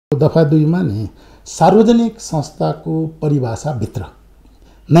दफा 2 मा नि सार्वजनिक संस्थाको परिभाषाभित्र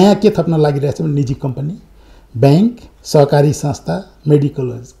नयाँ के थप्न लागिरहेछ भने निजी कम्पनी, बैंक, सहकारी संस्था, मेडिकल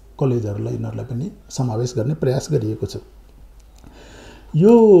कलेजहरूलाई यिनीहरूलाई पनि समावेश गर्ने प्रयास गरिएको छ।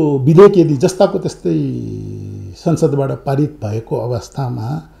 यो विधेयक यदि जस्ताको त्यस्तै संसदबाट पारित भएको अवस्थामा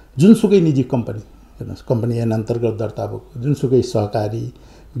जुनसुकै निजी कम्पनी, हेर्नुहोस्, कम्पनी ऐन अन्तर्गत दर्ता भएको जुनसुकै सहकारी,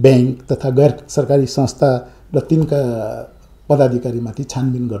 बैंक तथा गैर सरकारी संस्था र तिनका पदाधिकारीमाथि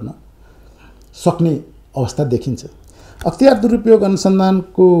छानबिन गर्न सक्ने अवस्था देखिन्छ। अख्तियार दुरुपयोग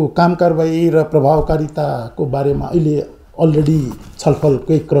अनुसन्धानको काम कारबाही र प्रभावकारिताको बारेमा अहिले अलरेडी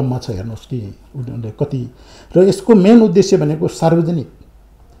छलफलकै क्रममा छ। हेर्नुहोस् कि उनीहरूले कति, र यसको मेन उद्देश्य भनेको सार्वजनिक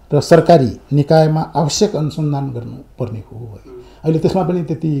र सरकारी निकायमा आवश्यक अनुसन्धान गर्नुपर्ने हो। अहिले त्यसमा पनि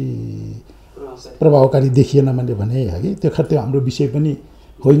त्यति प्रभावकारी देखिएन मैले भने है, त्यो हाम्रो विषय पनि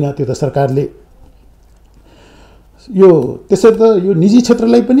होइन। त्यो त सरकारले यो त्यसरी त यो निजी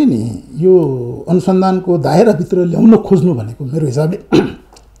क्षेत्रलाई पनि नि यो अनुसन्धानको दायराभित्र ल्याउन खोज्नु भनेको मेरो हिसाबले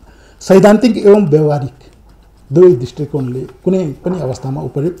सैद्धान्तिक एवं व्यवहारिक दुवै दृष्टिकोणले कुनै पनि अवस्थामा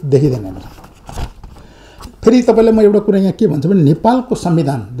उपयुक्त देखिँदैन। फेरि तपाईँलाई म एउटा कुरा यहाँ के भन्छु भने नेपालको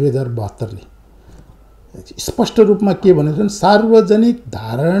संविधान 2072ले स्पष्ट रूपमा के भनेको छ भने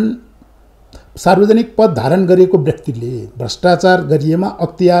सार्वजनिक पद धारण गरेको व्यक्तिले भ्रष्टाचार गरिएमा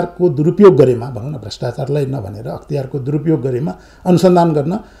अख्तियारको दुरुपयोग गरेमा, भनौँ न भ्रष्टाचारलाई नभनेर अख्तियारको दुरुपयोग गरेमा अनुसन्धान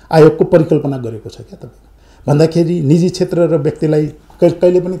गर्न आयोगको परिकल्पना गरेको छ क्या तपाईँ भन्दाखेरि निजी क्षेत्र र व्यक्तिलाई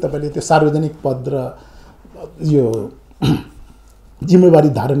कहिले पनि तपाईँले त्यो सार्वजनिक पद र यो जिम्मेवारी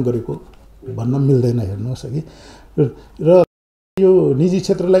धारण गरेको भन्न मिल्दैन। हेर्नुहोस् कि र यो निजी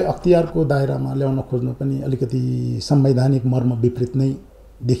क्षेत्रलाई अख्तियारको दायरामा ल्याउन खोज्नु पनि अलिकति संवैधानिक मर्म विपरीत नै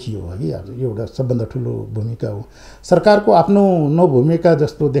देखियो है। यो एउटा सबभन्दा ठुलो भूमिका हो। सरकारको आफ्नो भूमिका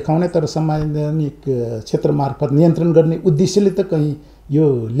जस्तो देखाउने तर संवैधानिक क्षेत्र मार्फत नियन्त्रण गर्ने उद्देश्यले त कहीँ यो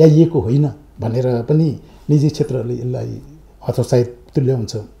ल्याइएको होइन भनेर पनि निजी क्षेत्रले यसलाई हतोत्साहित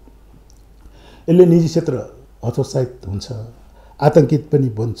तुल्याउँछ। यसले निजी क्षेत्र हतोत्साहित हुन्छ, आतंकित पनि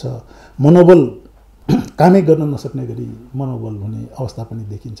बन्छ, मनोबल कामै गर्न नसक्ने गरी मनोबल हुने अवस्था पनि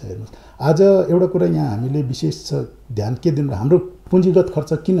देखिन्छ। हेर्नुहोस्, आज एउटा कुरा यहाँ हामीले विशेष ध्यान के दिनु, हाम्रो पुँजीगत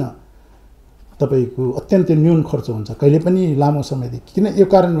खर्च किन तपाईँको अत्यन्त न्यून खर्च हुन्छ कहिले पनि लामो समयदेखि, किन यो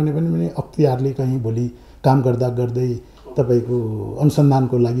कारण भने पनि अख्तियारले कहीँ भोलि काम गर्दा गर्दै तपाईँको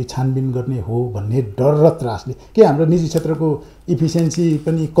अनुसन्धानको लागि छानबिन गर्ने हो भन्ने डर र त्रासले के हाम्रो निजी क्षेत्रको इफिसियन्सी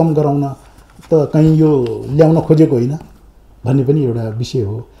पनि कम गराउन त कहीँ यो ल्याउन खोजेको होइन भन्ने पनि एउटा विषय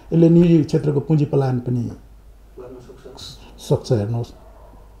हो। यसले निजी क्षेत्रको पुँजी पलायन पनि सक्छ। हेर्नुहोस्,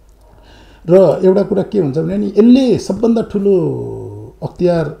 र एउटा कुरा के हुन्छ भने नि यसले सबभन्दा ठुलो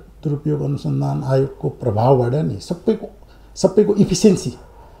अख्तियार दुरुपयोग अनुसन्धान आयोगको प्रभावबाट नि सबैको इफिसियन्सी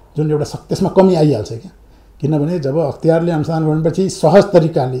जुन एउटा त्यसमा कमी आइहाल्छ क्या। किनभने जब अख्तियारले अनुसन्धान गरेपछि सहज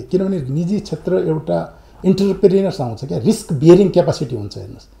तरिकाले, किनभने निजी क्षेत्र एउटा इन्टरप्रेन्योर्स आउँछ क्या, रिस्क बियरिङ क्यापासिटी हुन्छ।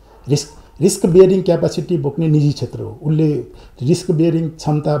 हेर्नुहोस्, रिस्क बियरिङ क्यापासिटी बोक्ने निजी क्षेत्र हो। उसले रिस्क बियरिङ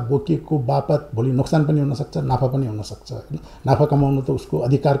क्षमता बोकेको बापत भोलि नोक्सान पनि हुनसक्छ, नाफा पनि हुनसक्छ। नाफा कमाउनु त उसको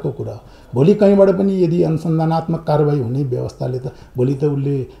अधिकारको कुरा हो। भोलि कहीँबाट पनि यदि अनुसन्धानात्मक कारबाही हुने व्यवस्थाले त भोलि त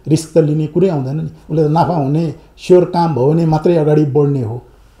उसले रिस्क त लिने कुरै आउँदैन नि, उसले त नाफा हुने स्योर काम भयो भने मात्रै अगाडि बढ्ने हो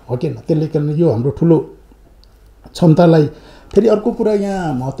कि न। त्यसले कारण यो हाम्रो ठुलो क्षमतालाई। फेरि अर्को कुरा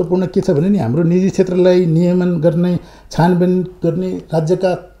यहाँ महत्त्वपूर्ण के छ भने नि हाम्रो निजी क्षेत्रलाई नियमन गर्ने, छानबिन गर्ने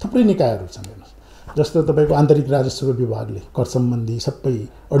राज्यका थुप्रै निकायहरू छन्। हेर्नुहोस्, जस्तो तपाईँको आन्तरिक राजस्व विभागले कर सम्बन्धी सबै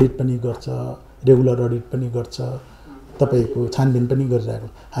अडिट पनि गर्छ, रेगुलर अडिट पनि गर्छ, तपाईँको छानबिन पनि गरिरहेको।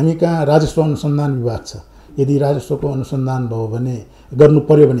 हामी कहाँ राजस्व अनुसन्धान विभाग छ। यदि राजस्वको अनुसन्धान भयो भने गर्नु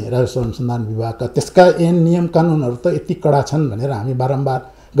पर्यो भने राजस्व अनुसन्धान विभागका त्यसका नियम कानुनहरू त यति कडा छन् भनेर हामी बारम्बार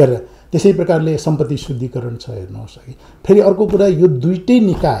गरेर, त्यसै प्रकारले सम्पत्ति शुद्धिकरण छ। हेर्नुहोस् है, फेरि अर्को कुरा यो दुईटै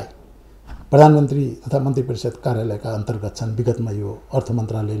निकाय प्रधानमन्त्री तथा मन्त्री परिषद कार्यालयका अन्तर्गत छन्। विगतमा यो अर्थ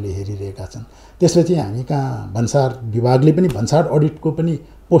मन्त्रालयले हेरिरहेका छन्। त्यसपछि हामी कहाँ भन्सार विभागले पनि भन्सार अडिटको पनि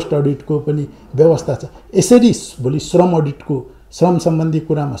पोस्ट अडिटको पनि व्यवस्था छ। यसरी भोलि श्रम सम्बन्धी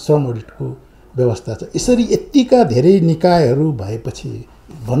कुरामा श्रम अडिटको व्यवस्था छ। यसरी यत्तिका धेरै निकायहरू भएपछि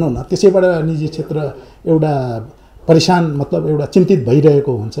भनौँ न त्यसैबाट निजी क्षेत्र एउटा परेशान मतलब एउटा चिन्तित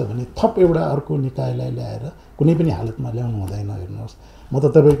भइरहेको हुन्छ भने थप एउटा अर्को निकायलाई ल्याएर कुनै पनि हालतमा ल्याउनु हुँदैन। हेर्नुहोस्, म त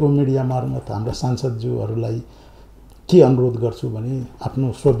तपाईँको मिडिया मार्फत हाम्रा सांसदज्यूहरूलाई के अनुरोध गर्छु भने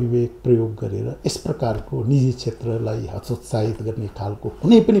आफ्नो स्वविवेक प्रयोग गरेर यस प्रकारको निजी क्षेत्रलाई हतोत्साहित गर्ने खालको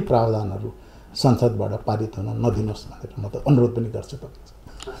कुनै पनि प्रावधानहरू संसदबाट पारित हुन नदिनुहोस् भनेर म त अनुरोध पनि गर्छु।